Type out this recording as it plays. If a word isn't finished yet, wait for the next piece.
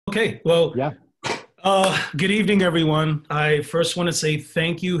Okay, well, Yeah. good evening, everyone. I first want to say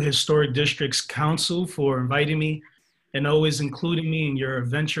thank you, Historic Districts Council, for inviting me and always including me in your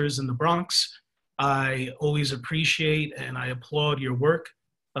adventures in the Bronx. I always appreciate and I applaud your work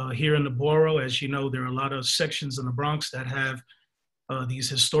here in the borough. As you know, there are a lot of sections in the Bronx that have these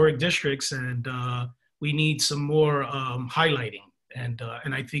historic districts, and we need some more highlighting. And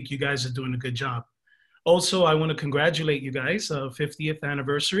I think you guys are doing a good job. Also, I want to congratulate you guys, 50th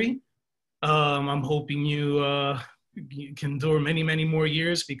anniversary. I'm hoping you can endure many, many more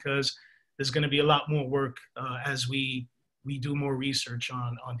years because there's going to be a lot more work as we do more research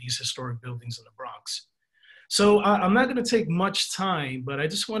on these historic buildings in the Bronx. So I'm not going to take much time, but I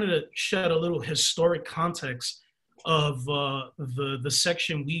just wanted to shed a little historic context of the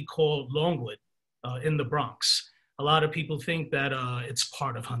section we call Longwood in the Bronx. A lot of people think that it's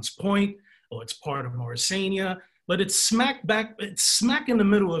part of Hunts Point or it's part of Morrisania, but it's smack in the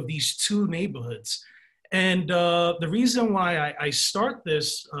middle of these two neighborhoods. And the reason why I start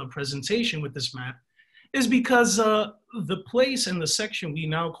this presentation with this map is because the place in the section we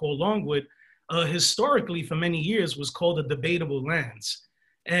now call Longwood, historically for many years was called the debatable lands.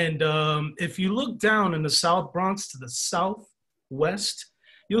 And if you look down in the South Bronx to the southwest,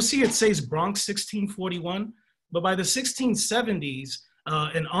 you'll see it says Bronx 1641, but by the 1670s,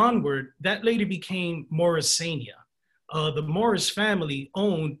 and onward, that later became Morrisania. The Morris family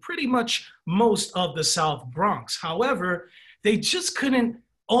owned pretty much most of the South Bronx. However, they just couldn't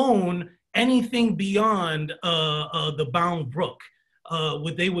own anything beyond the Bound Brook,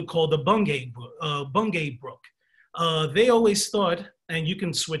 what they would call the Bungay Brook. They always thought, and you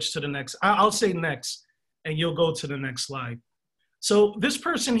can switch to the next, I'll say next, and you'll go to the next slide. So this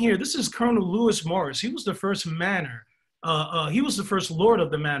person here, this is Colonel Lewis Morris. He was the first manor. He was the first lord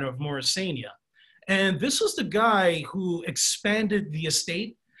of the manor of Morrisania. And this was the guy who expanded the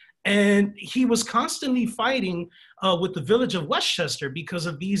estate. And he was constantly fighting with the village of Westchester because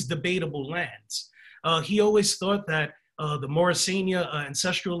of these debatable lands. He always thought that the Morrisania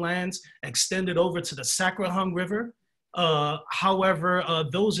ancestral lands extended over to the Sacramento River. However,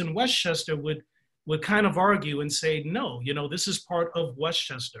 those in Westchester would kind of argue and say, no, this is part of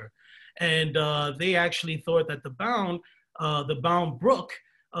Westchester. And they actually thought that the Bound Brook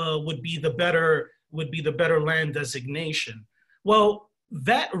would be the better land designation. Well,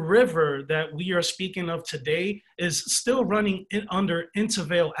 that river that we are speaking of today is still running under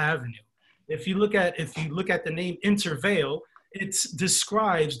Intervale Avenue. If you look at the name Intervale, it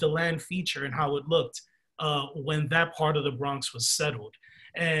describes the land feature and how it looked when that part of the Bronx was settled.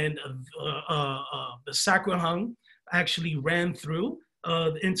 And the Sacramento actually ran through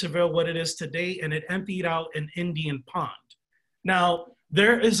the Intervale, what it is today, and it emptied out an Indian pond. Now,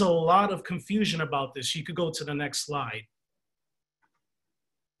 there is a lot of confusion about this. You could go to the next slide.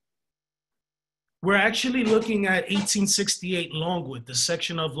 We're actually looking at 1868 Longwood, the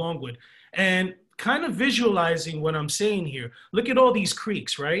section of Longwood, and kind of visualizing what I'm saying here. Look at all these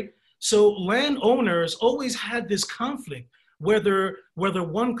creeks, right? So landowners always had this conflict whether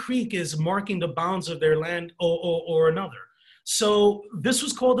one creek is marking the bounds of their land or another. So this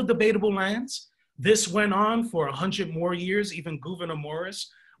was called the debatable lands. This went on for 100 more years. Even Gouverneur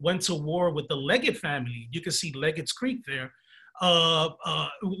Morris went to war with the Leggett family. You can see Leggett's Creek there,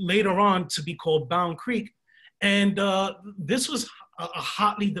 later on to be called Bound Creek. And this was a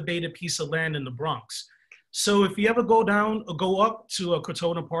hotly debated piece of land in the Bronx. So if you ever go up to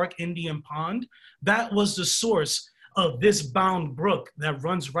Crotona Park, Indian Pond, that was the source of this Bound Brook that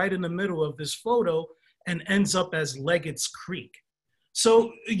runs right in the middle of this photo and ends up as Leggett's Creek.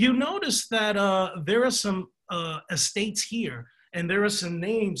 So you notice that there are some estates here, and there are some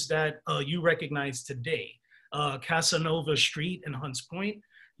names that you recognize today. Casanova Street in Hunts Point,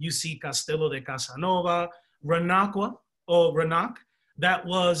 you see Castillo de Casanova, Ranacqua, or Ranac, that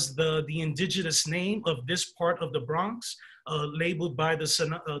was the indigenous name of this part of the Bronx, labeled by the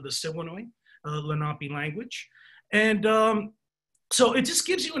Siwanoy Lenape language. And so it just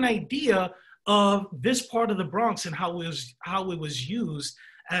gives you an idea of this part of the Bronx and how it was used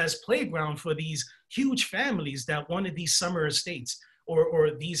as playground for these huge families that wanted these summer estates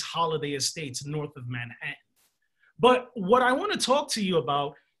or these holiday estates north of Manhattan. But what I want to talk to you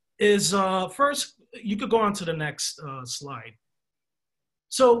about is first, you could go on to the next slide.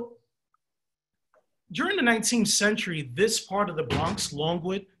 So during the 19th century, this part of the Bronx,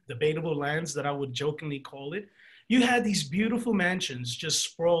 Longwood, debatable lands that I would jokingly call it, you had these beautiful mansions just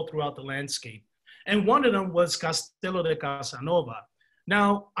sprawled throughout the landscape. And one of them was Castillo de Casanova.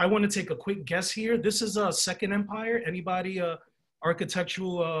 Now, I want to take a quick guess here. This is a Second Empire. Anybody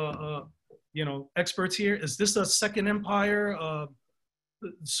architectural experts here? Is this a Second Empire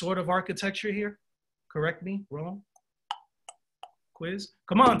sort of architecture here. Correct me, wrong? Quiz.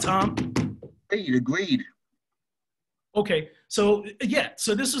 Come on, Tom. Agreed. Okay, so yeah,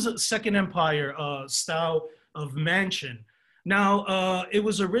 so this is a Second Empire style of mansion. Now, it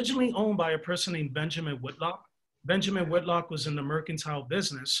was originally owned by a person named Benjamin Whitlock. Benjamin Whitlock was in the mercantile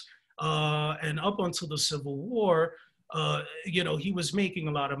business, and up until the Civil War, he was making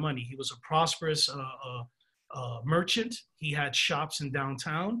a lot of money. He was a prosperous merchant. He had shops in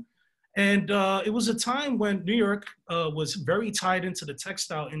downtown. And it was a time when New York was very tied into the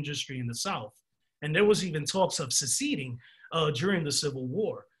textile industry in the South. And there was even talks of seceding during the Civil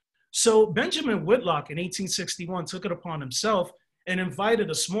War. So Benjamin Whitlock in 1861 took it upon himself and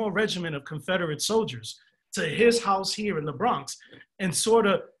invited a small regiment of Confederate soldiers to his house here in the Bronx and sort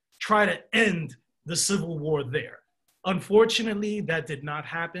of try to end the Civil War there. Unfortunately, that did not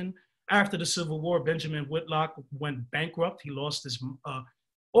happen. After the Civil War, Benjamin Whitlock went bankrupt. He lost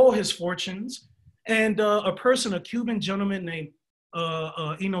all his fortunes. And a Cuban gentleman named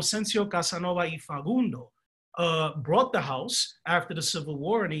Inocencio Casanova y Fagundo brought the house after the Civil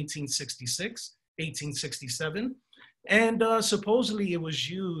War in 1866, 1867. And supposedly it was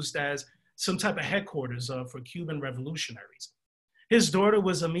used as some type of headquarters for Cuban revolutionaries. His daughter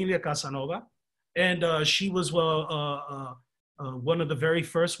was Amelia Casanova, and she was one of the very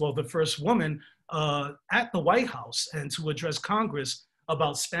first, the first woman at the White House and to address Congress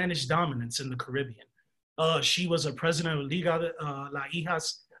about Spanish dominance in the Caribbean. She was a president of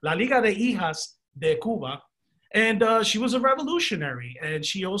La Liga de Hijas de Cuba, and she was a revolutionary, and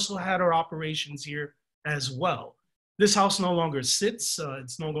she also had her operations here as well. This house no longer sits,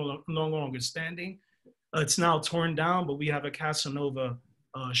 it's no longer standing. It's now torn down, but we have a Casanova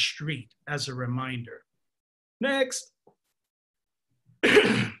street as a reminder. Next.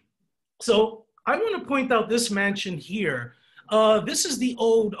 So I want to point out this mansion here. This is the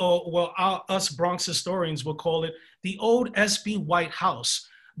old, us Bronx historians will call it the old S.B. White House,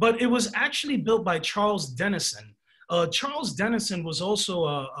 but it was actually built by Charles Dennison. Charles Dennison was also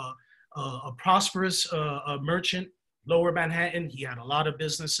a prosperous merchant, Lower Manhattan. He had a lot of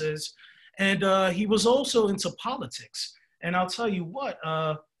businesses, and he was also into politics. And I'll tell you what,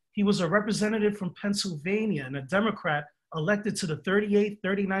 he was a representative from Pennsylvania and a Democrat elected to the 38th,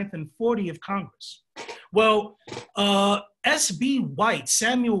 39th, and 40th Congress. Well, S.B. White,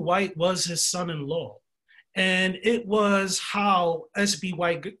 Samuel White, was his son-in-law. And it was how S.B.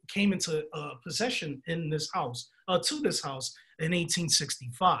 White came into possession in this house, to this house in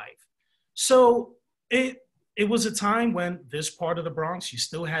 1865. So it was a time when this part of the Bronx, you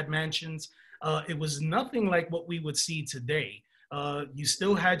still had mansions. It was nothing like what we would see today. You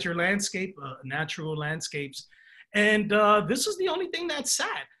still had your landscape, natural landscapes. And this is the only thing that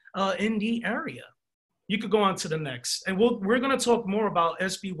sat in the area. You could go on to the next. And we're going to talk more about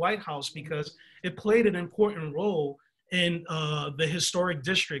S.B. White House because it played an important role in the historic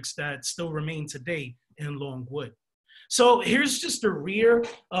districts that still remain today in Longwood. So here's just the rear.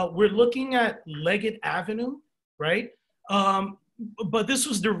 We're looking at Leggett Avenue, right? But this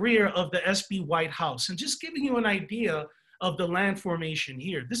was the rear of the S.B. White House. And just giving you an idea of the land formation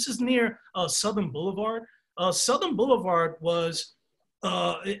here. This is near Southern Boulevard. Southern Boulevard was,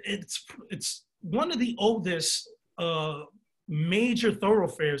 it's one of the oldest major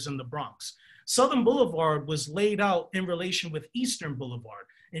thoroughfares in the Bronx. Southern Boulevard was laid out in relation with Eastern Boulevard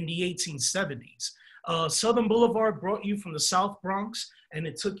in the 1870s. Southern Boulevard brought you from the South Bronx, and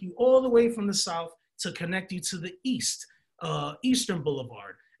it took you all the way from the South to connect you to the East, Eastern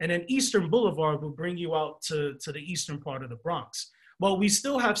Boulevard. And then Eastern Boulevard will bring you out to the eastern part of the Bronx. Well, we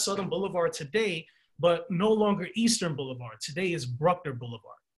still have Southern Boulevard today, but no longer Eastern Boulevard. Today is Bruckner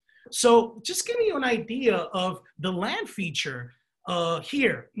Boulevard. So just giving you an idea of the land feature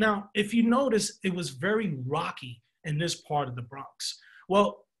here. Now, if you notice, it was very rocky in this part of the Bronx.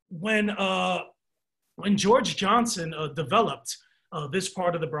 Well, when George Johnson developed this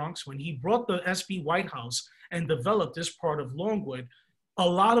part of the Bronx, when he brought the S.B. White House and developed this part of Longwood, a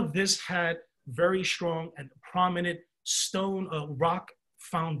lot of this had very strong and prominent stone rock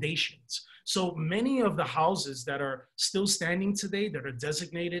foundations. So many of the houses that are still standing today that are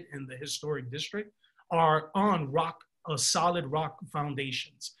designated in the historic district are on rock, solid rock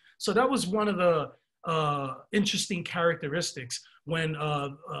foundations. So that was one of the interesting characteristics when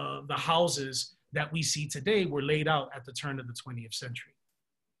the houses that we see today were laid out at the turn of the 20th century.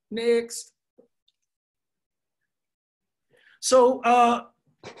 Next. So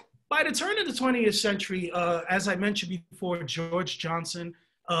by the turn of the 20th century, as I mentioned before, George Johnson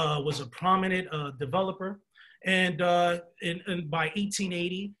was a prominent developer. And by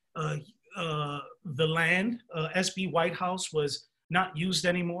 1880, the land, S.B. White House was not used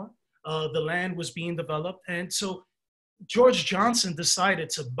anymore. The land was being developed. And so George Johnson decided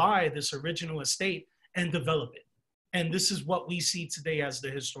to buy this original estate and develop it. And this is what we see today as the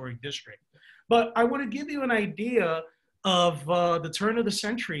historic district. But I want to give you an idea of the turn of the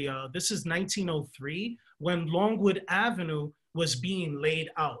century. This is 1903 when Longwood Avenue was being laid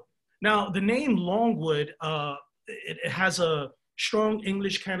out. Now, the name Longwood, it has a strong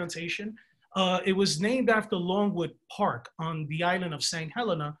English connotation. It was named after Longwood Park on the island of St.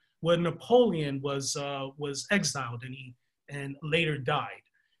 Helena, where Napoleon was exiled and later died.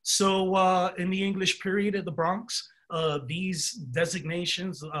 So in the English period of the Bronx, these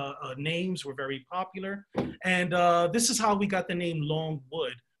designations, names were very popular. And this is how we got the name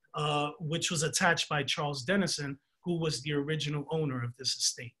Longwood, which was attached by Charles Dennison, who was the original owner of this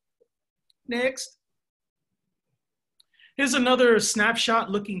estate. Next. Here's another snapshot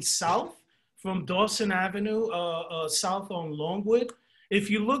looking south from Dawson Avenue, south on Longwood. If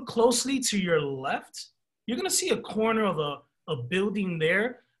you look closely to your left, you're gonna see a corner of a building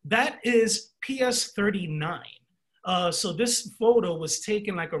there. That is PS 39. So this photo was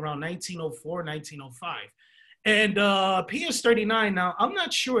taken like around 1904, 1905. And PS 39, now I'm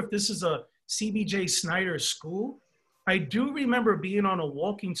not sure if this is a CBJ Snyder school. I do remember being on a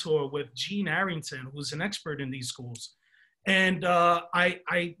walking tour with Gene Arrington, who's an expert in these schools. And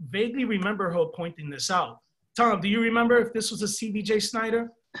I vaguely remember her pointing this out. Tom, do you remember if this was a CBJ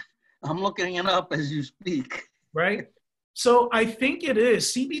Snyder? I'm looking it up as you speak. Right? So I think it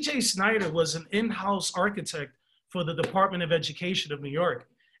is. CBJ Snyder was an in-house architect for the Department of Education of New York.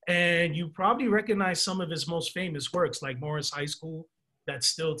 And you probably recognize some of his most famous works like Morris High School, that's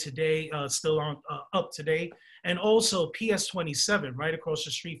still today, up today. And also PS 27, right across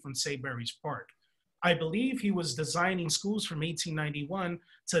the street from Saybury's Park. I believe he was designing schools from 1891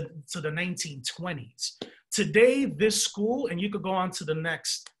 to the 1920s. Today, this school, and you could go on to the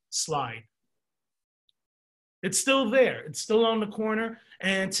next slide. It's still there. It's still on the corner.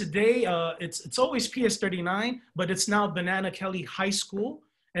 And today, it's always PS 39, but it's now Banana Kelly High School.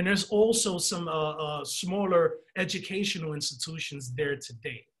 And there's also some smaller educational institutions there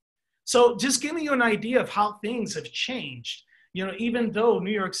today. So just giving you an idea of how things have changed. You know, even though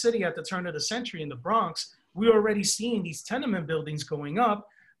New York City at the turn of the century in the Bronx, we're already seeing these tenement buildings going up,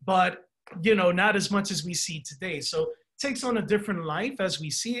 but, you know, not as much as we see today. So it takes on a different life as we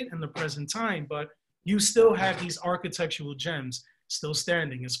see it in the present time, but you still have these architectural gems still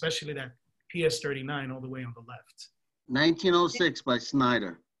standing, especially that PS 39 all the way on the left. 1906 by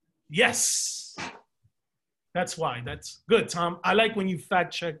Snyder. Yes. That's why. That's good, Tom. I like when you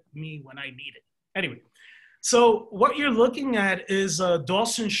fact check me when I need it. Anyway, so what you're looking at is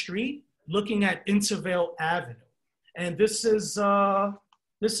Dawson Street, looking at Intervale Avenue. And this is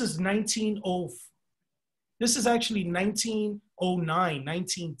 1900. This is actually 1909,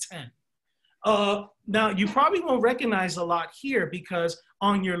 1910. Now, you probably won't recognize a lot here because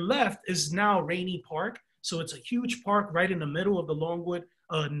on your left is now Rainey Park. So it's a huge park right in the middle of the Longwood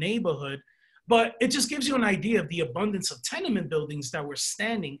neighborhood. But it just gives you an idea of the abundance of tenement buildings that were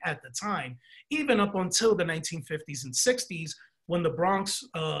standing at the time, even up until the 1950s and 60s, when the Bronx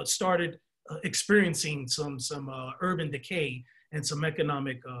started experiencing some urban decay and some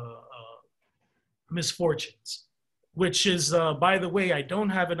economic misfortunes. Which is, by the way, I don't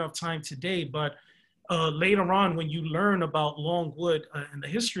have enough time today, but later on when you learn about Longwood and the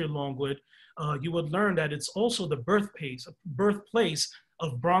history of Longwood, you would learn that it's also the birthplace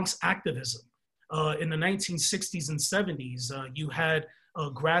of Bronx activism. In the 1960s and 70s, you had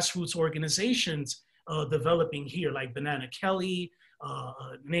grassroots organizations developing here, like Banana Kelly,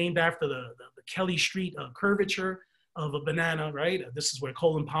 named after the Kelly Street curvature of a banana, right? This is where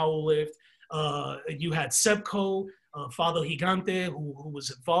Colin Powell lived. You had SEPCO, Father Gigante, who was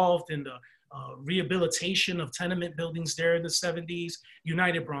involved in the rehabilitation of tenement buildings there in the 70s.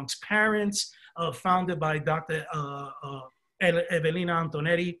 United Bronx Parents, founded by Dr. Evelina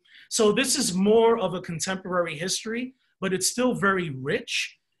Antonetti. So this is more of a contemporary history, but it's still very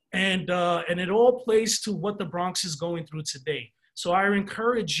rich. And it all plays to what the Bronx is going through today. So I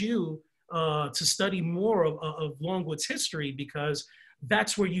encourage you to study more of Longwood's history, because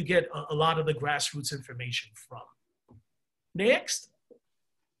that's where you get a lot of the grassroots information from. Next.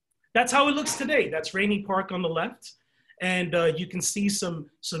 That's how it looks today. That's Rainey Park on the left. And you can see some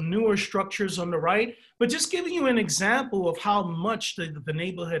newer structures on the right, but just giving you an example of how much the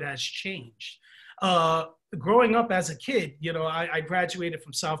neighborhood has changed. Growing up as a kid, you know, I graduated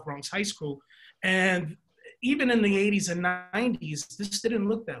from South Bronx High School, and even in the 80s and 90s, this didn't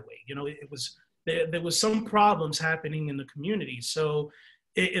look that way. You know, there was some problems happening in the community. So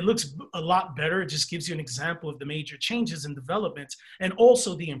it looks a lot better. It just gives you an example of the major changes and developments and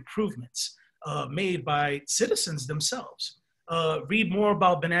also the improvements made by citizens themselves. Read more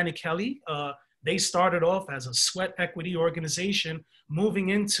about Banana Kelly. They started off as a sweat equity organization, moving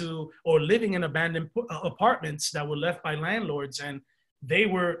into or living in abandoned apartments that were left by landlords, and they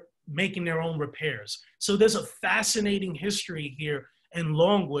were making their own repairs. So there's a fascinating history here in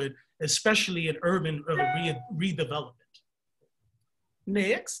Longwood, especially in urban redevelopment.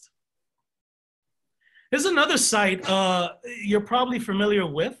 Next. Here's another site you're probably familiar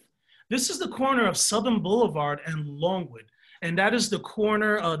with. This is the corner of Southern Boulevard and Longwood. And that is the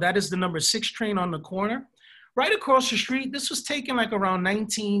corner, that is the number 6 train on the corner. Right across the street, this was taken like around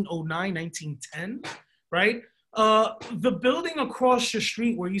 1909, 1910, right? The building across the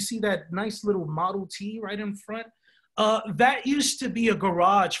street where you see that nice little Model T right in front, that used to be a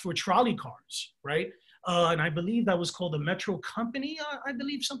garage for trolley cars, right? And I believe that was called the Metro Company, I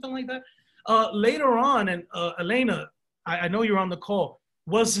believe, something like that. Later on, and Elena, I know you're on the call,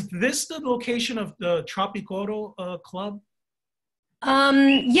 was this the location of the Tropicoro Club?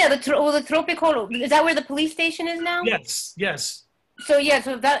 Yeah, the Tropical, is that where the police station is now? Yes, yes. So yeah,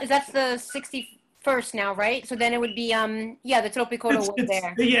 so that's the 61st now, right? So then it would be yeah, the Tropical was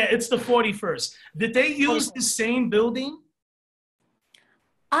there. Yeah, it's the 41st. Did they use 41st. The same building?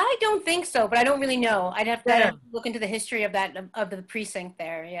 I don't think so, but I don't really know. I'd have to look into the history of that, of the precinct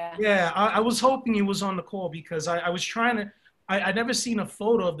there. Yeah. Yeah, I was hoping you was on the call because I was trying to. I never seen a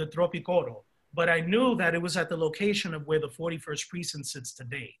photo of the Tropicoro, but I knew that it was at the location of where the 41st precinct sits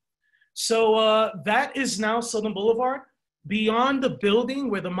today. So that is now Southern Boulevard. Beyond the building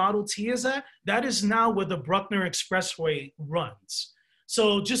where the Model T is at, that is now where the Bruckner Expressway runs.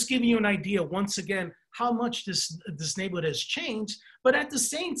 So just giving you an idea, once again, how much this neighborhood has changed, but at the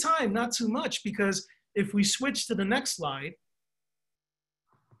same time, not too much, because if we switch to the next slide,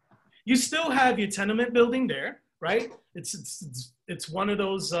 you still have your tenement building there, right? It's one of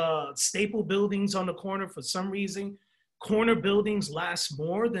those staple buildings on the corner for some reason. Corner buildings last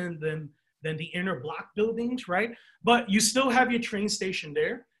more than the inner block buildings, right? But you still have your train station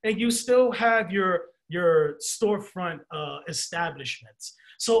there, and you still have your storefront establishments.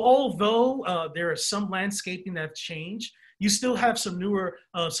 So although there are some landscaping that have changed, you still have some newer,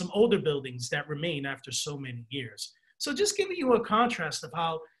 some older buildings that remain after so many years. So just giving you a contrast of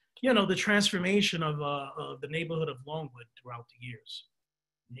how, you know, the transformation of the neighborhood of Longwood throughout the years.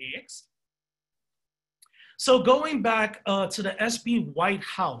 Next. So going back to the SB White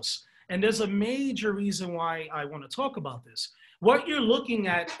House, and there's a major reason why I want to talk about this. What you're looking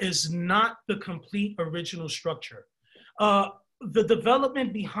at is not the complete original structure. The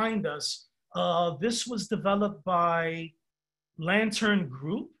development behind us, this was developed by Lantern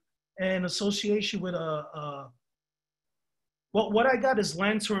Group in association with what I got is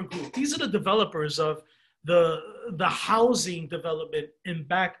Lantern Group. These are the developers of the housing development in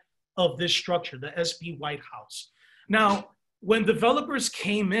back of this structure, the SB White House. Now, when developers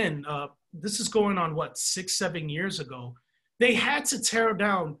came in, this is going on what, 6, 7 years ago, they had to tear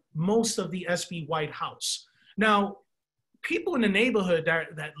down most of the SB White House. Now, people in the neighborhood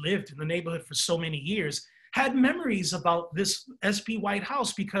that lived in the neighborhood for so many years had memories about this SB White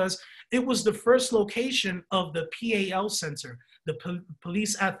House because it was the first location of the PAL Center, the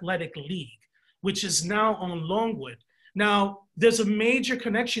Police Athletic League, which is now on Longwood. Now, there's a major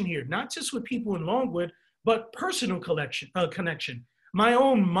connection here, not just with people in Longwood, but personal connection. My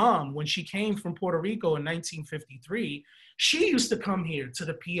own mom, when she came from Puerto Rico in 1953, she used to come here to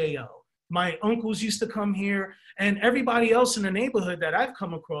the PAL. My uncles used to come here, and everybody else in the neighborhood that I've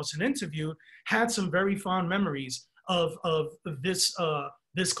come across and interviewed had some very fond memories of this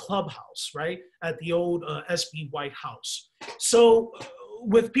clubhouse, right, at the old SB White House. So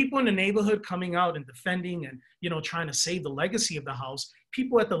with people in the neighborhood coming out and defending and, you know, trying to save the legacy of the house,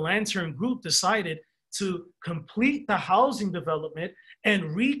 people at the Lantern Group decided to complete the housing development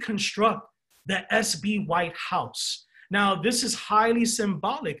and reconstruct the SB White House. Now, this is highly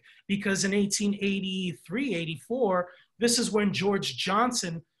symbolic because in 1883, 84, this is when George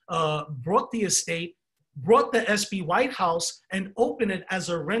Johnson brought the estate, brought the SB White House, and opened it as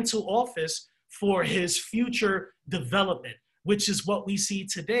a rental office for his future development, which is what we see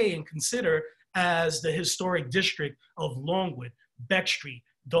today and consider as the historic district of Longwood, Beck Street,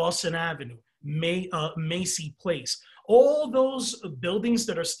 Dawson Avenue, Macy Place. All those buildings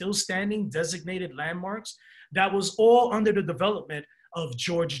that are still standing, designated landmarks, that was all under the development of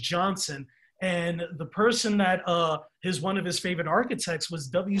George Johnson. And the person that one of his favorite architects was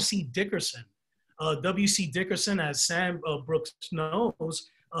W.C. Dickerson. W.C. Dickerson, as Sam Brooks knows,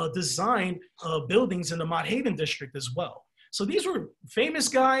 designed buildings in the Mott Haven district as well. So these were famous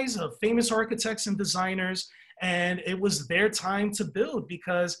guys, famous architects and designers, and it was their time to build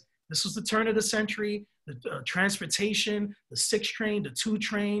because this was the turn of the century, the transportation, the 6 train, the 2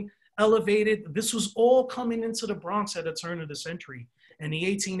 train, elevated. This was all coming into the Bronx at the turn of the century. In the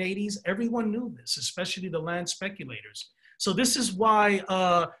 1880s, everyone knew this, especially the land speculators. So this is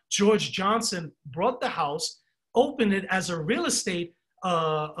why George Johnson brought the house, opened it as a real estate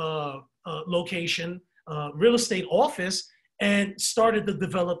location, real estate office, and started the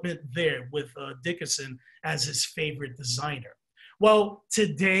development there with Dickerson as his favorite designer. Well,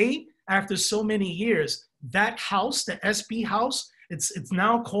 today, after so many years, that house, the SB house, it's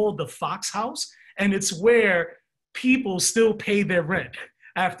now called the Fox House, and it's where people still pay their rent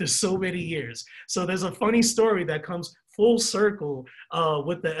after so many years. So there's a funny story that comes full circle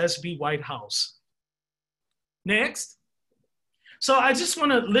with the SB White House. Next. So I just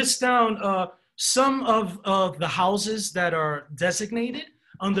want to list down some of the houses that are designated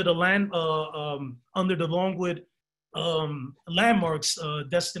under the under the Longwood landmarks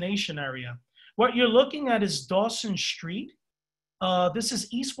destination area. What you're looking at is Dawson Street. This is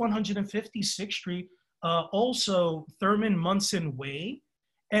East 156th Street, also Thurman Munson Way,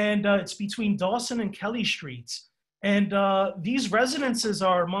 and it's between Dawson and Kelly Streets. And these residences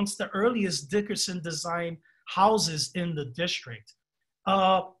are amongst the earliest Dickerson design houses in the district.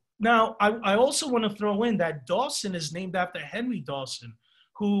 Now, I also want to throw in that Dawson is named after Henry Dawson,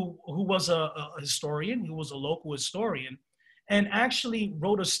 who was a historian, who was a local historian, and actually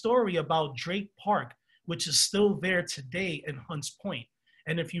wrote a story about Drake Park, which is still there today in Hunts Point.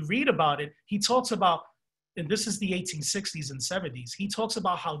 And if you read about it, he talks about, and this is the 1860s and 70s, he talks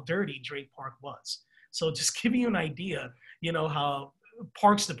about how dirty Drake Park was. So just giving you an idea, you know, how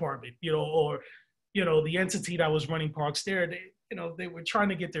Parks Department, you know, or, you know, the entity that was running parks there, they were trying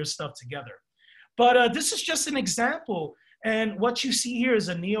to get their stuff together. But this is just an example. And what you see here is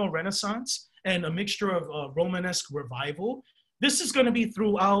a neo-Renaissance and a mixture of Romanesque revival. This is going to be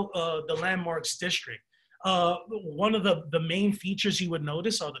throughout the landmarks district. One of the main features you would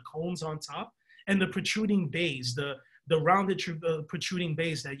notice are the cones on top and the protruding bays, the rounded protruding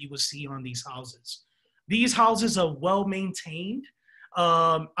bays that you will see on these houses. These houses are well maintained.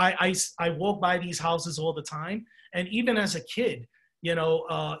 I walk by these houses all the time. And even as a kid, you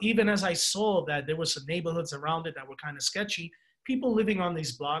know, even as I saw that there were some neighborhoods around it that were kind of sketchy, people living on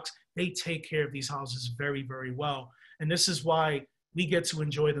these blocks, they take care of these houses very, very well. And this is why we get to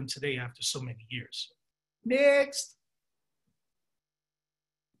enjoy them today after so many years. Next.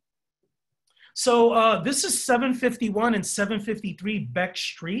 So this is 751 and 753 Beck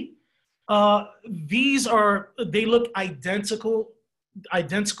Street. They look identical.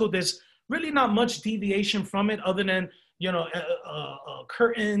 There's really not much deviation from it other than, you know,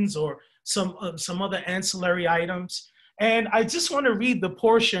 curtains or some other ancillary items. And I just want to read the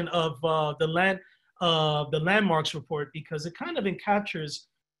portion of the landmarks report because it kind of captures,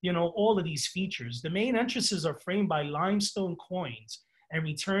 you know, all of these features. The main entrances are framed by limestone coins and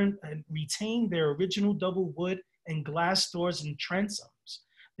retain their original double wood and glass doors and transoms.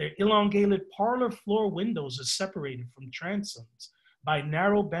 Their elongated parlor floor windows are separated from transoms by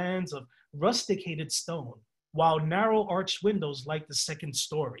narrow bands of rusticated stone, while narrow arched windows light the second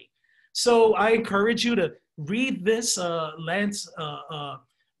story. So I encourage you to read this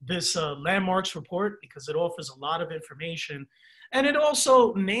landmarks report because it offers a lot of information. And it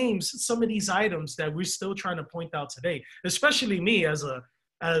also names some of these items that we're still trying to point out today, especially me as a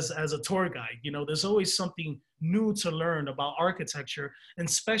tour guide. You know, there's always something new to learn about architecture, and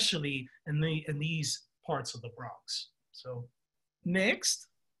especially in these parts of the Bronx. So next.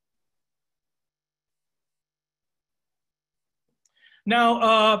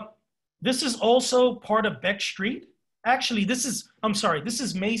 Now, this is also part of Beck Street. Actually, this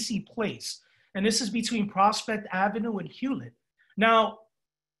is Macy Place, and this is between Prospect Avenue and Hewlett. Now,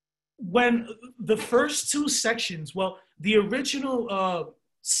 when the first 2 sections, well, the original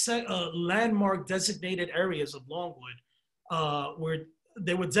landmark designated areas of Longwood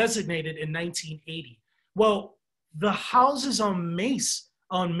they were designated in 1980. Well, the houses on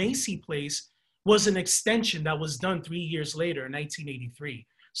Macy Place was an extension that was done 3 years later in 1983.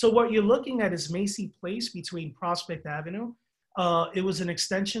 So what you're looking at is Macy Place between Prospect Avenue. It was an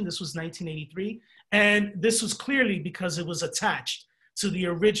extension. This was 1983. And this was clearly because it was attached to the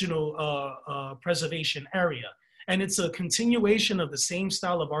original preservation area. And it's a continuation of the same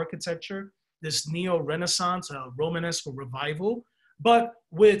style of architecture, this neo-Renaissance, Romanesque revival, but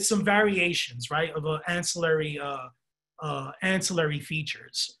with some variations, right, of ancillary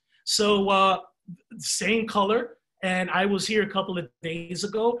features. So same color. And I was here a couple of days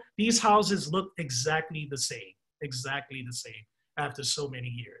ago. These houses look exactly the same. exactly the same after so many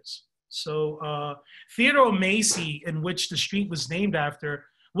years. So Theodore Macy, in which the street was named after,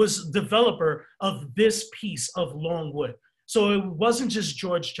 was developer of this piece of Longwood. So it wasn't just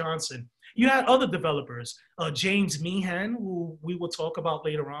George Johnson. You had other developers, James Meehan, who we will talk about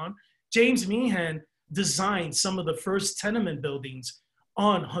later on. James Meehan designed some of the first tenement buildings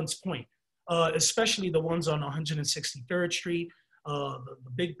on Hunts Point, especially the ones on 163rd Street, the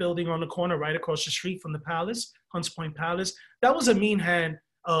big building on the corner right across the street from the Palace, Hunts Point Palace. That was a Meehan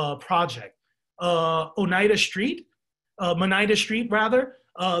project. Oneida Street, Monida Street rather,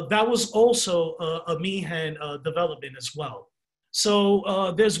 that was also a Meehan development as well.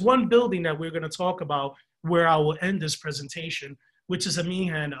 So there's one building that we're going to talk about where I will end this presentation, which is a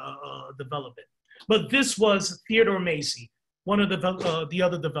Meehan development. But this was Theodore Macy, one of the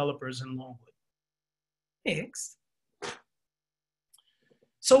other developers in Longwood. Next.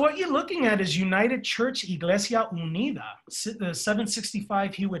 So what you're looking at is United Church Iglesia Unida,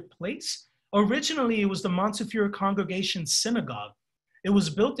 765 Hewitt Place. Originally, it was the Montefiore Congregation Synagogue. It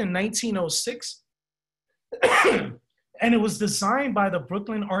was built in 1906, and it was designed by the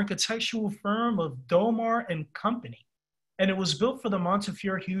Brooklyn architectural firm of Domar and Company. And it was built for the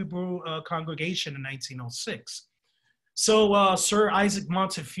Montefiore Hebrew congregation in 1906. So Sir Isaac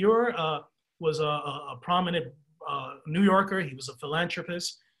Montefiore was a prominent New Yorker. He was a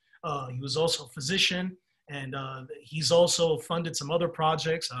philanthropist. He was also a physician, and he's also funded some other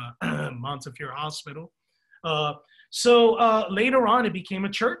projects, Montefiore Hospital. So later on, it became a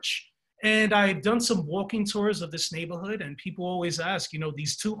church, and I've done some walking tours of this neighborhood, and people always ask, you know,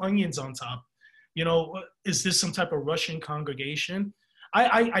 these two onions on top, you know, is this some type of Russian congregation?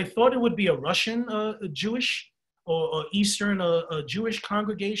 I thought it would be a Russian Jewish or Eastern Jewish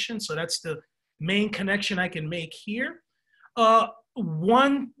congregation, so that's the main connection I can make here.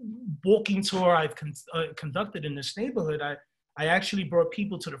 One walking tour I've conducted in this neighborhood, I actually brought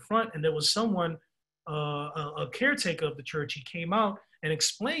people to the front, and there was someone, a caretaker of the church. He came out and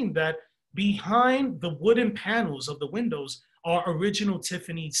explained that behind the wooden panels of the windows are original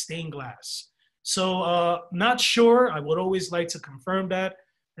Tiffany stained glass. So not sure, I would always like to confirm that.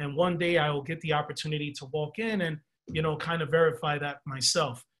 And one day I will get the opportunity to walk in and, you know, kind of verify that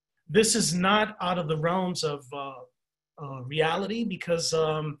myself. This is not out of the realms of reality, because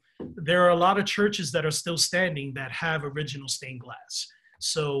there are a lot of churches that are still standing that have original stained glass.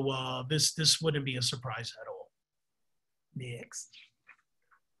 So this wouldn't be a surprise at all. Next.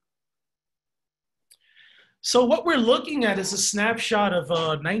 So what we're looking at is a snapshot of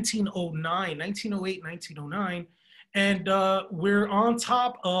 1909, 1908, 1909. And we're on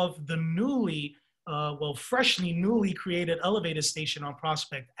top of the freshly newly created elevator station on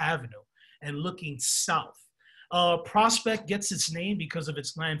Prospect Avenue and looking south. Prospect gets its name because of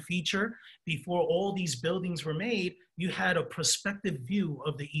its land feature. Before all these buildings were made, you had a prospective view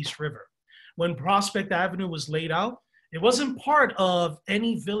of the East River. When Prospect Avenue was laid out, it wasn't part of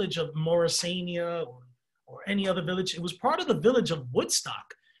any village of Morrisania or any other village. It was part of the village of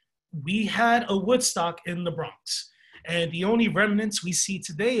Woodstock. We had a Woodstock in the Bronx. And the only remnants we see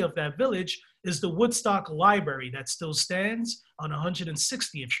today of that village is the Woodstock Library that still stands on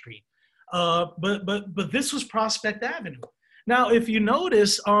 160th Street. But this was Prospect Avenue. Now, if you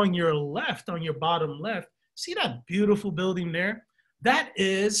notice on your left, on your bottom left, see that beautiful building there? That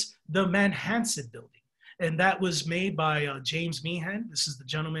is the Manhasset building. And that was made by James Meehan. This is the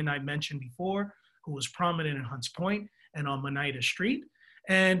gentleman I mentioned before, who was prominent in Hunts Point and on Monida Street.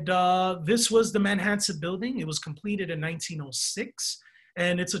 And this was the Manhasset building. It was completed in 1906,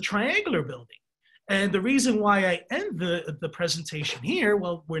 and it's a triangular building. And the reason why I end the presentation here,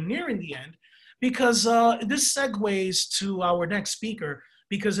 well, we're nearing the end, because this segues to our next speaker,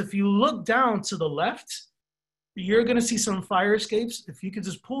 because if you look down to the left, you're gonna see some fire escapes. If you could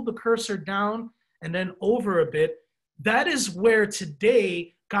just pull the cursor down and then over a bit, that is where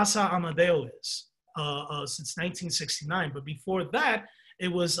today Casa Amadeo is, since 1969. But before that,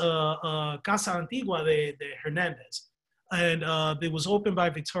 it was Casa Antigua de Hernandez. And it was opened by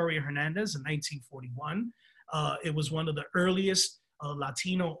Victoria Hernandez in 1941. It was one of the earliest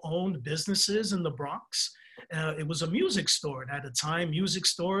Latino-owned businesses in the Bronx. It was a music store. And at the time, music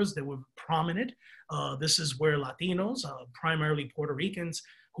stores, they were prominent. This is where Latinos, primarily Puerto Ricans,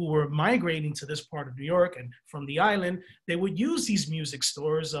 who were migrating to this part of New York and from the island, they would use these music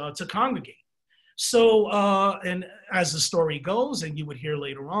stores to congregate. So, and as the story goes, and you would hear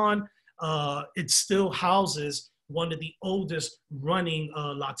later on, it still houses one of the oldest running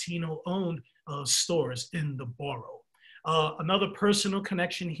Latino-owned stores in the borough. Another personal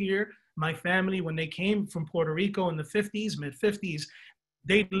connection here, my family, when they came from Puerto Rico in the 50s, mid-50s,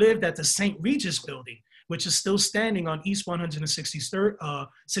 they lived at the St. Regis building, which is still standing on East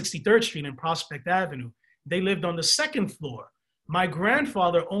 163rd Street and Prospect Avenue. They lived on the second floor. My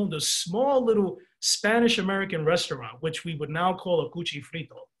grandfather owned a small little Spanish-American restaurant, which we would now call a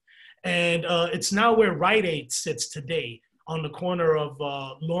cuchifrito. And it's now where Rite Aid sits today on the corner of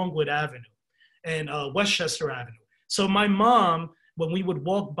Longwood Avenue and Westchester Avenue. So my mom, when we would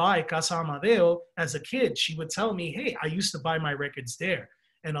walk by Casa Amadeo as a kid, she would tell me, hey, I used to buy my records there.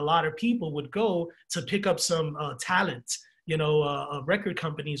 And a lot of people would go to pick up some talent. Record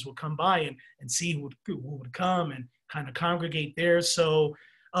companies would come by and see who would come and kind of congregate there. So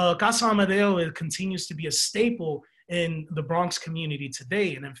Casa Amadeo, it continues to be a staple in the Bronx community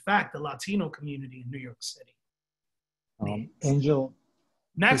today. And in fact, the Latino community in New York City. Angel.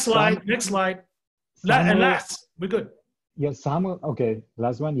 Next slide. And last, we're good. Yeah, Samuel, okay,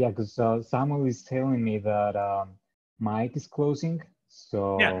 last one. Yeah, because Samuel is telling me that Mike is closing.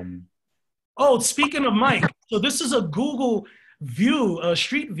 So. Yeah. Oh, speaking of Mike, so this is a Google view, a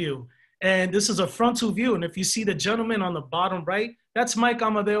street view, and this is a frontal view. And if you see the gentleman on the bottom right, that's Mike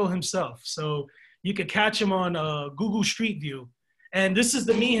Amadeo himself. So you could catch him on Google Street View. And this is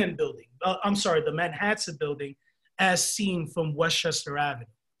the Meehan building. The Manhattan building as seen from Westchester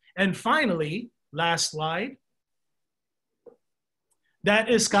Avenue. And finally, last slide. That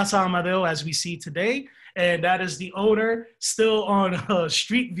is Casa Amadeo as we see today. And that is the owner still on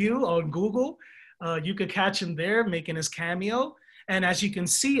Street View on Google. You could catch him there making his cameo. And as you can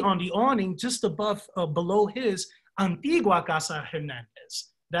see on the awning, just above, below his, Antigua Casa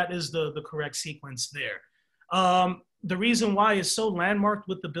Hernandez. That is the correct sequence there. The reason why it's so landmarked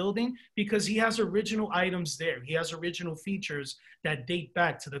with the building, because he has original items there. He has original features that date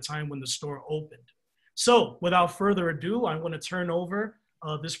back to the time when the store opened. So without further ado, I want to turn over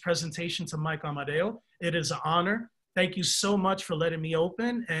this presentation to Mike Amadeo. It is an honor. Thank you so much for letting me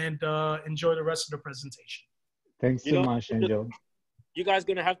open, and enjoy the rest of the presentation. Thanks so much, Angel. You guys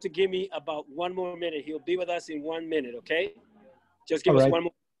gonna have to give me about 1 more minute. He'll be with us in 1 minute, okay? Just give us 1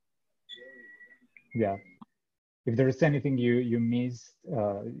 more. Yeah. If there's anything you missed,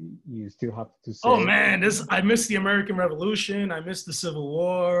 you still have to say. Oh man, I missed the American Revolution. I missed the Civil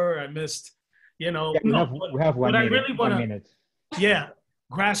War. I missed, Yeah, we have 1 minute. Really 1 minute. Yeah,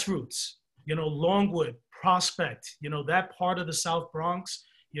 grassroots. Longwood, Prospect. That part of the South Bronx.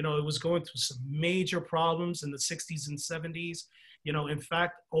 It was going through some major problems in the 60s and 70s. In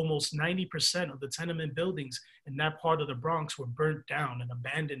fact, almost 90% of the tenement buildings in that part of the Bronx were burnt down and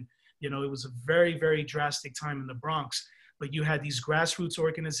abandoned. It was a very, very drastic time in the Bronx. But you had these grassroots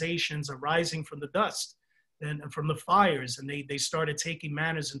organizations arising from the dust and from the fires, and they started taking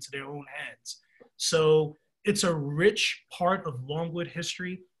matters into their own hands. So it's a rich part of Longwood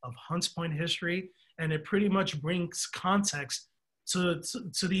history, of Hunts Point history, and it pretty much brings context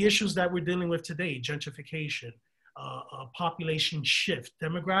to the issues that we're dealing with today: gentrification, population shift,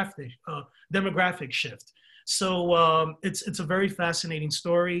 demographic shift. So it's a very fascinating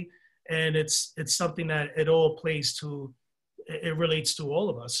story, and it's something that it relates to all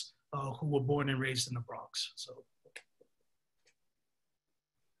of us who were born and raised in the Bronx. So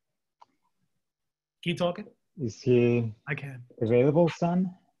keep talking. Is he available, son?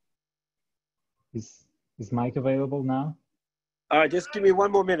 Is Mike available now? Just give me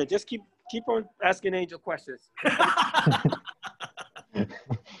 1 more minute. Just keep on asking Angel questions.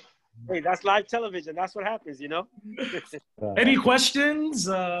 Hey, that's live television. That's what happens, Any questions?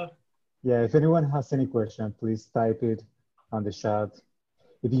 Yeah, if anyone has any question, please type it on the chat.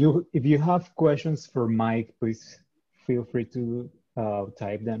 If you have questions for Mike, please feel free to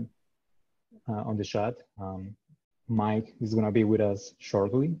type them on the chat. Mike is going to be with us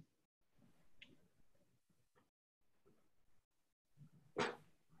shortly.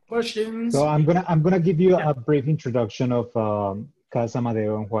 Questions? So I'm gonna give you a brief introduction of Casa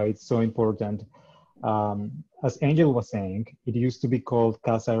Amadeo and why it's so important. As Angel was saying, it used to be called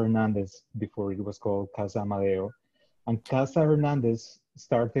Casa Hernandez before it was called Casa Amadeo. And Casa Hernandez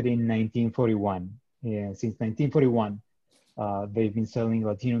started in 1941. Since 1941, they've been selling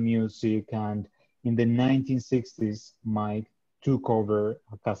Latino music, and in the 1960s, Mike took over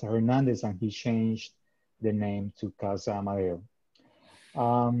Casa Hernandez and he changed the name to Casa Amadeo.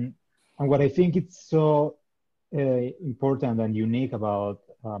 And what I think it's so important and unique about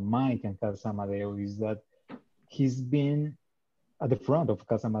Mike and Casa Amadeo is that he's been at the front of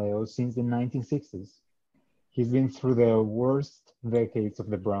Casa Amadeo since the 1960s. He's been through the worst decades of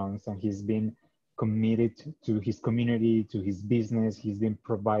the Bronx, and he's been committed to his community, to his business. He's been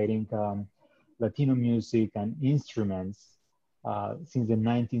providing Latino music and instruments since the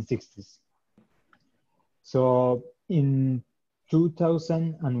 1960s. So in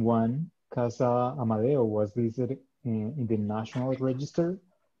 2001, Casa Amadeo was listed in the National Register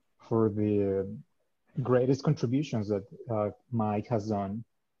for the greatest contributions that Mike has done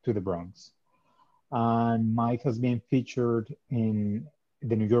to the Bronx. And Mike has been featured in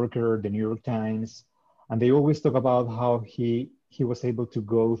the New Yorker, the New York Times, and they always talk about how he was able to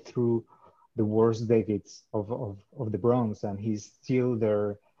go through the worst decades of the Bronx, and he's still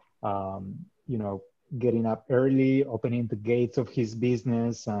there, you know, getting up early, opening the gates of his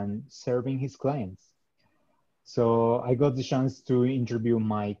business and serving his clients. So I got the chance to interview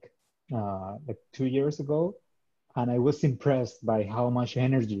Mike like 2 years ago, and I was impressed by how much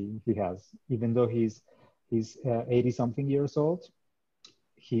energy he has. Even though he's 80 something years old,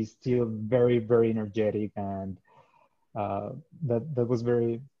 he's still very, very energetic, and that was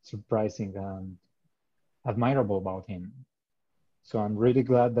very surprising and admirable about him. So I'm really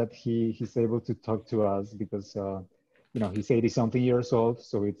glad that he's able to talk to us because you know, he's 80 something years old,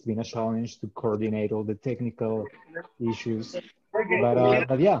 so it's been a challenge to coordinate all the technical issues.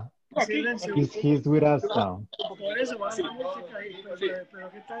 But yeah, he's with us now.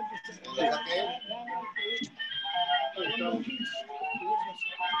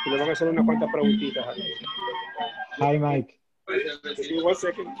 Le van a hacer unas cuantas preguntitas. Hi, Mike. One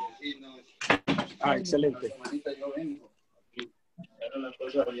second. Ah, excelente.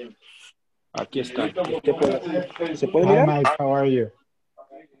 Aquí está. ¿Se puede Hi, mirar? Mike. How are you?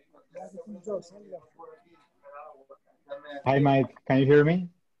 Hi, Mike. Can you hear me?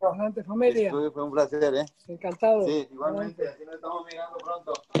 Adelante, familia. Fue un placer, ¿eh? Encantado. Sí, igualmente. Así nos estamos mirando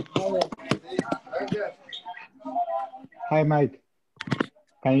pronto. Vale. Sí, gracias. Hi, Mike.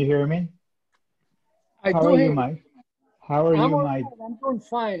 Can you hear me? I How do are hear you, Mike? How are you, all Mike? right. I'm doing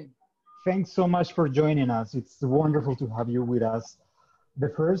fine. Thanks so much for joining us. It's wonderful to have you with us. The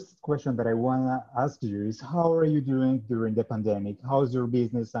first question that I want to ask you is, how are you doing during the pandemic? How's your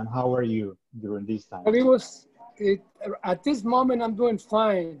business and how are you during this time? At this moment, I'm doing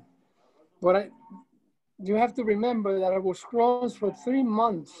fine. But you have to remember that I was closed for 3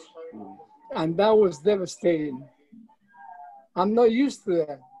 months, and that was devastating. I'm not used to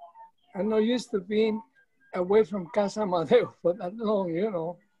that. I'm not used to being away from Casa Amadeo for that long, you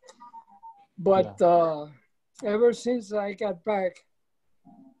know. But ever since I got back,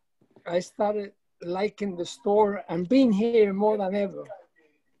 I started liking the store and being here more than ever,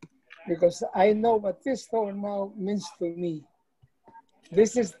 because I know what this store now means to me.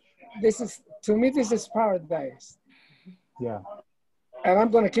 This is to me, this is paradise. Yeah. And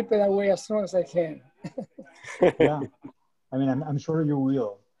I'm going to keep it that way as long as I can. Yeah. I mean, I'm sure you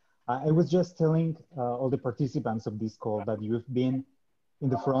will. I was just telling all the participants of this call that you've been in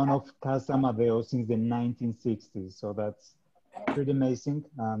the front of Casa Amadeo since the 1960s. So that's pretty amazing.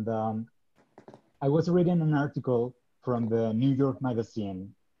 And I was reading an article from the New York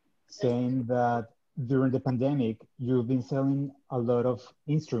Magazine saying that during the pandemic, you've been selling a lot of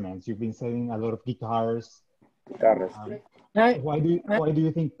instruments. You've been selling a lot of guitars. Why do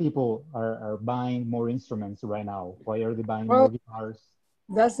you think people are buying more instruments right now? Why are they buying more guitars?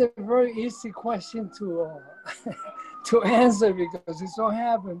 That's a very easy question to to answer, because it so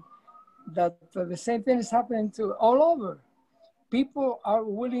happened that the same thing is happening to all over. People are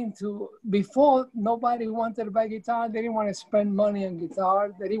willing to, before nobody wanted to buy guitar, they didn't want to spend money on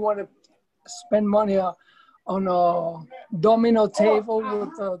guitar. They didn't want to spend money on a domino table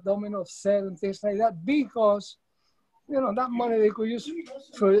with a domino set and things like that, because, you know, that money they could use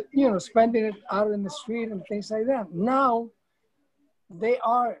for, you know, spending it out in the street and things like that. Now, they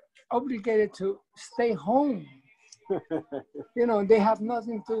are obligated to stay home. You know, they have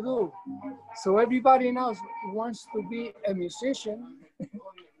nothing to do. So everybody now wants to be a musician.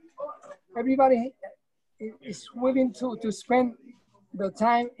 Everybody is willing to spend the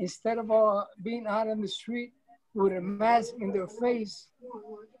time, instead of being out on the street with a mask in their face,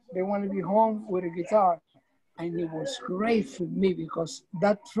 they want to be home with a guitar. And it was great for me, because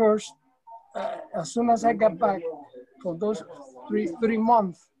that first, as soon as I got back for those three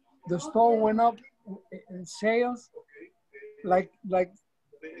months, the store went up in sales like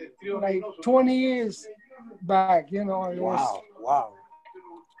 20 years back, you know. Wow.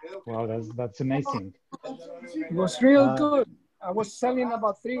 Wow, that's amazing. It was real good. I was selling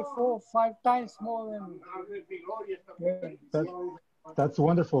about 3, 4, 5 times more than. Yeah. That's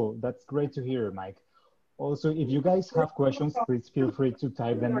wonderful. That's great to hear, Mike. Also, if you guys have questions, please feel free to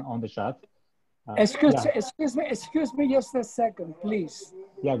type them on the chat. Excuse me just a second, please.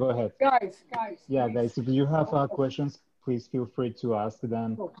 Yeah, go ahead. Guys. Yeah, guys, if you have questions, please feel free to ask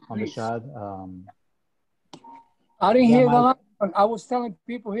them on the chat. I didn't hear the last one. I was telling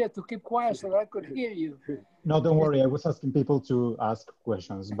people here to keep quiet so that I could hear you. No, don't worry. I was asking people to ask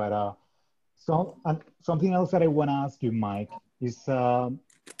questions, but So, something else that I want to ask you, Mike, is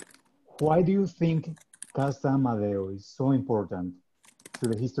why do you think Casa Amadeo is so important to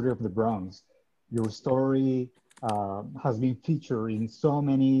the history of the Bronx? Your story has been featured in so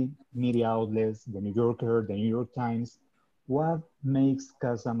many media outlets, the New Yorker, the New York Times. What makes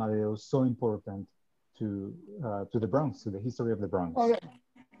Casa Amadeo so important to the Bronx, to the history of the Bronx? Okay.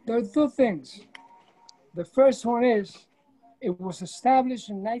 There are two things. The first one is, it was established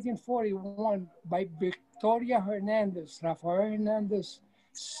in 1941 by Victoria Hernandez, Rafael Hernandez's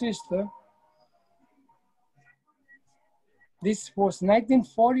sister. This was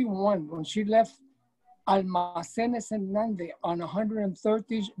 1941 when she left Almacenes Hernandez on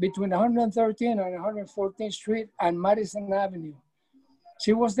 130, between 113 and 114th Street and Madison Avenue.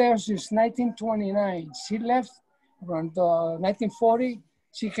 She was there since 1929. She left around 1940.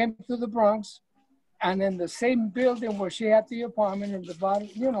 She came to the Bronx, and in the same building where she had the apartment in the bottom,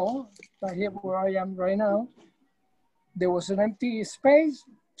 you know, right here where I am right now, there was an empty space.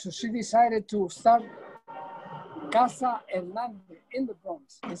 So she decided to start Casa Hernandez in the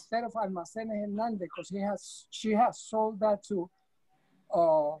Bronx instead of Almacenes Hernandez, because she has sold that to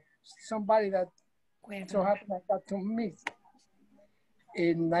somebody that so happened I got to meet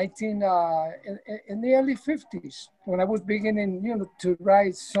in in the early 50s, when I was beginning, you know, to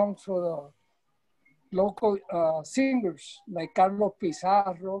write songs for the local singers like Carlos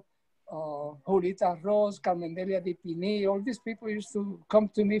Pizarro, Julita Ross, Carmen Delia Di Pini. All these people used to come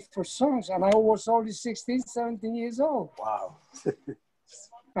to me for songs, and I was only 16, 17 years old. Wow.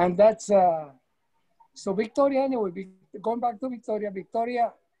 And that's, so Victoria, anyway, going back to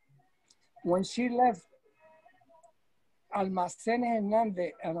Victoria, when she left Almacenes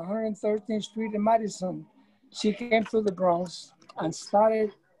Hernandez at 113th Street in Madison, she came to the Bronx and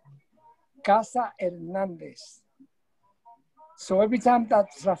started Casa Hernandez. So every time that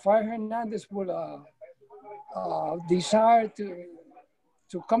Rafael Hernandez would desire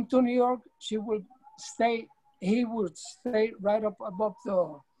to come to New York, he would stay right up above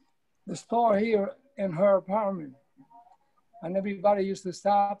the store here in her apartment. And everybody used to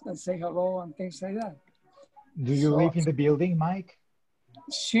stop and say hello and things like that. Do you live in the building, Mike?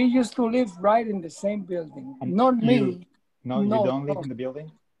 She used to live right in the same building. Not me. No, you don't live in the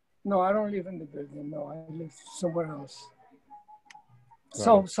building? No, I don't live in the building. No, I live somewhere else.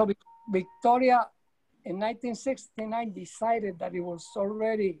 Right. So Victoria in 1969 decided that it was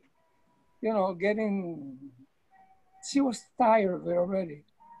already, you know, she was tired of it already.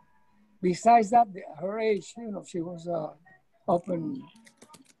 Besides that, her age, you know, she was up in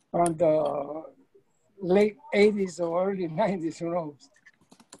around the late 80s or early 90s, who knows.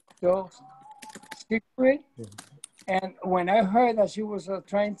 So she quit. And when I heard that she was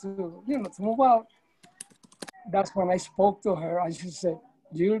trying to, you know, to move out, that's when I spoke to her. And she said,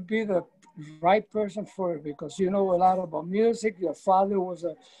 you'll be the right person for it because you know a lot about music. Your father was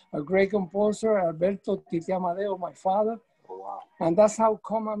a great composer, Alberto Titi Amadeo, my father. Oh, wow. And that's how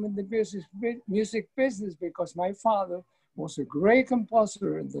come I'm in the music business, because my father was a great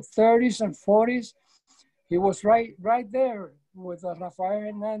composer in the 30s and 40s. He was right there with Rafael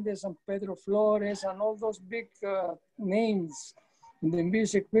Hernandez and Pedro Flores and all those big names in the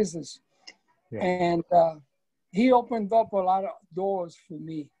music business. Yeah. And he opened up a lot of doors for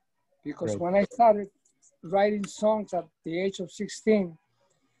me, because when I started writing songs at the age of 16,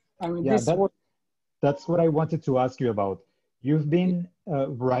 I mean, that's what I wanted to ask you about. You've been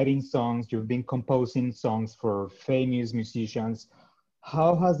writing songs, you've been composing songs for famous musicians.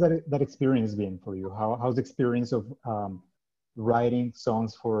 How has that experience been for you? How's the experience of writing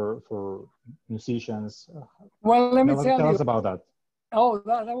songs for musicians? Well, let me tell you. Tell us about that. Oh,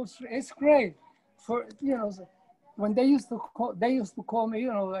 it's great. For, you know, when they used to call me,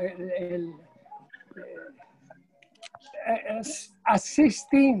 you know, at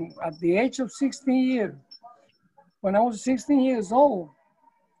 16, at the age of 16 years, when I was 16 years old,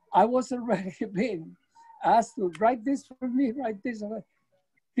 I was already being asked to write this for me, write this.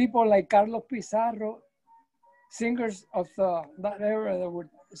 People like Carlos Pizarro, singers of that era that were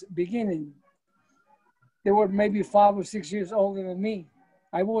beginning, they were maybe 5 or 6 years older than me.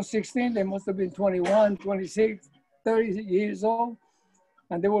 I was 16, they must have been 21, 26, 30 years old.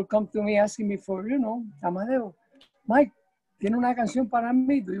 And they would come to me asking me for, you know, Amadeo, Mike, tiene una canción para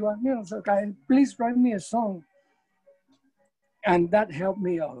mí. Do you want, you know, so please write me a song. And that helped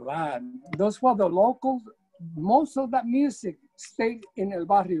me a lot. Those were the locals. Most of that music stayed in El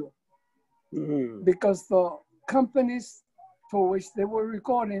Barrio because the companies for which they were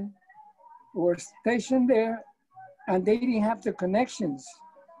recording were stationed there, and they didn't have the connections.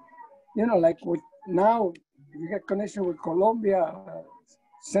 You know, like now you get connection with Colombia,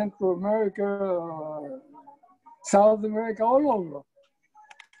 Central America, South America, all over.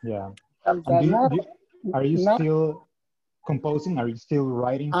 Yeah. And are you now, still composing? Are you still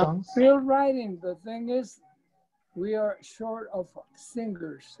writing I'm songs? still writing. The thing is, we are short of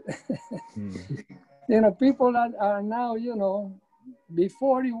singers. You know, people that are now, you know,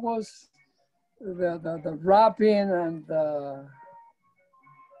 before it was the rapping and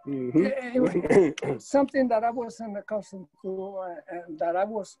something that I wasn't accustomed to and that I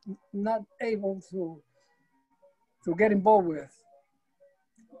was not able to get involved with.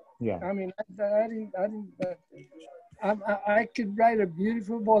 Yeah. I mean, I could write a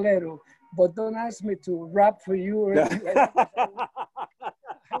beautiful bolero, but don't ask me to rap for you or anything like that.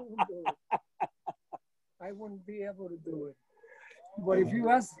 I wouldn't do it. I wouldn't be able to do it. But if you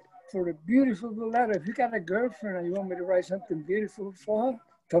ask for a beautiful bolero, if you got a girlfriend and you want me to write something beautiful for her,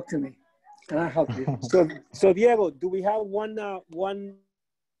 talk to me, and I'll help you. So Diego, do we have one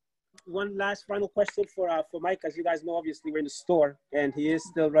last final question for Mike? As you guys know, obviously we're in the store and he is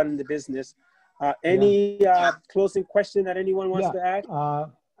still running the business. Any closing question that anyone wants to add? I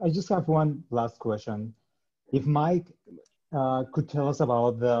just have one last question. If Mike could tell us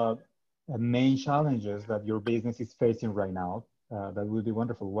about the main challenges that your business is facing right now, that would be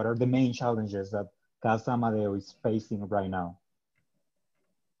wonderful. What are the main challenges that Casa Amadeo is facing right now?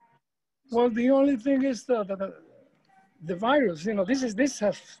 Well, the only thing is the virus. You know, this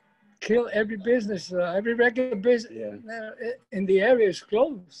has killed every business. Every regular business in the area is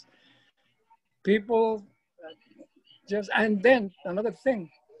closed. People and then another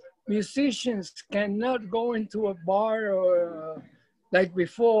thing, musicians cannot go into a bar or like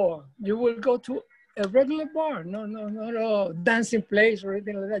before. You will go to a regular bar, no dancing place or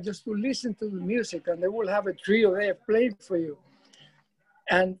anything like that, just to listen to the music, and they will have a trio there playing for you.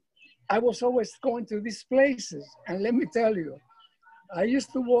 And I was always going to these places, and let me tell you, I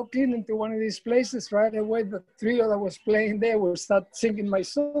used to walk into one of these places right away. The trio that was playing there would start singing my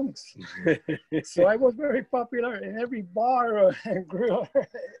songs. So I was very popular in every bar and grill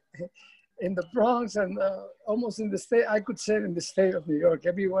in the Bronx and almost in the state. I could say in the state of New York.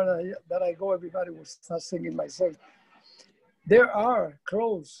 Everywhere that I go, everybody would start singing my songs. There are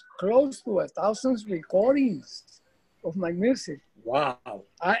close to 1,000 recordings of my music. Wow!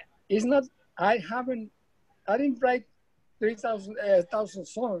 I didn't write 1,000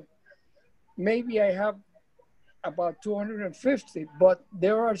 songs. Maybe I have about 250, but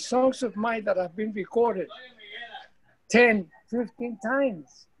there are songs of mine that have been recorded 10, 15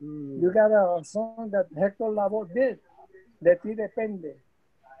 times. You got a song that Hector Lavoe did, De Ti Depende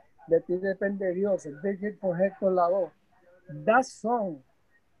Dios, a big hit for Hector Lavoe. That song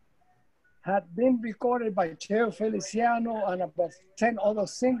had been recorded by Cheo Feliciano and about 10 other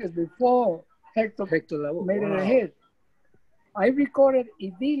singers before Hector Lavoe made it a hit. I recorded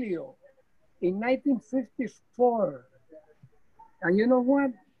Idilio in 1954. And you know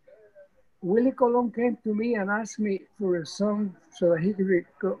what? Willie Colon came to me and asked me for a song so that he could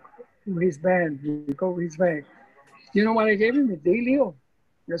record his band. You know what I gave him? Idilio,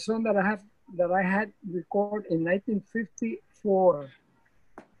 the song that I had recorded in 1954.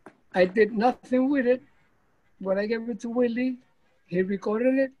 I did nothing with it, but I gave it to Willie. He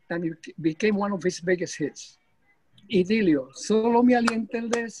recorded it, and it became one of his biggest hits. Idilio, solo me alienta el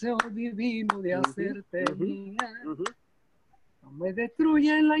deseo divino de hacerte mía. No me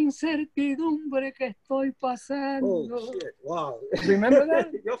destruya la incertidumbre que estoy pasando. Oh, shit. Wow. Remember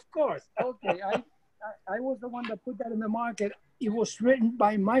that? Of course. Okay, I was the one that put that in the market. It was written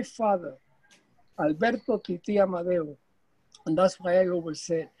by my father, Alberto Titi Amadeo. And that's why I always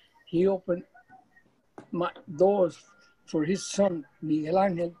said he opened my doors for his son, Miguel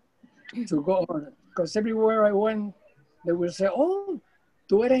Angel, to go on. Because everywhere I went, they would say, oh,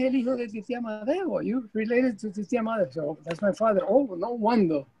 tú eres el hijo de Titi Amadeo. Are you related to Titi Amadeo? So that's my father. Oh, no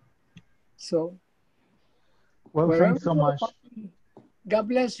wonder. So, well, thanks so much. God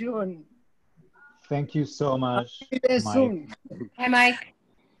bless you. And thank you so much, I'll be there soon. Hi, Mike.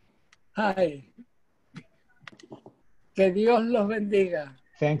 Hi. Que Dios los bendiga.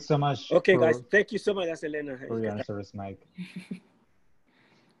 Thanks so much. Okay, guys. Thank you so much. That's Elena. For your answers, Mike.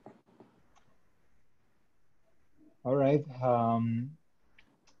 All right.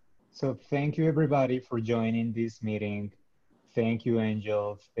 So thank you, everybody, for joining this meeting. Thank you,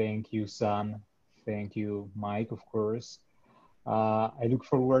 Angel. Thank you, Sam. Thank you, Mike, of course. I look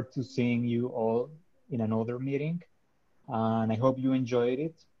forward to seeing you all in another meeting, and I hope you enjoyed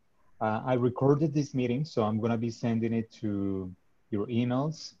it. I recorded this meeting, so I'm going to be sending it to your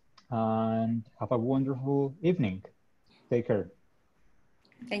emails, and have a wonderful evening. Take care.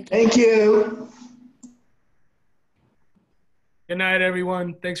 Thank you. Thank you. Good night,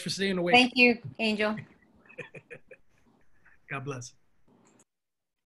 everyone. Thanks for staying awake. Thank you, Angel. God bless.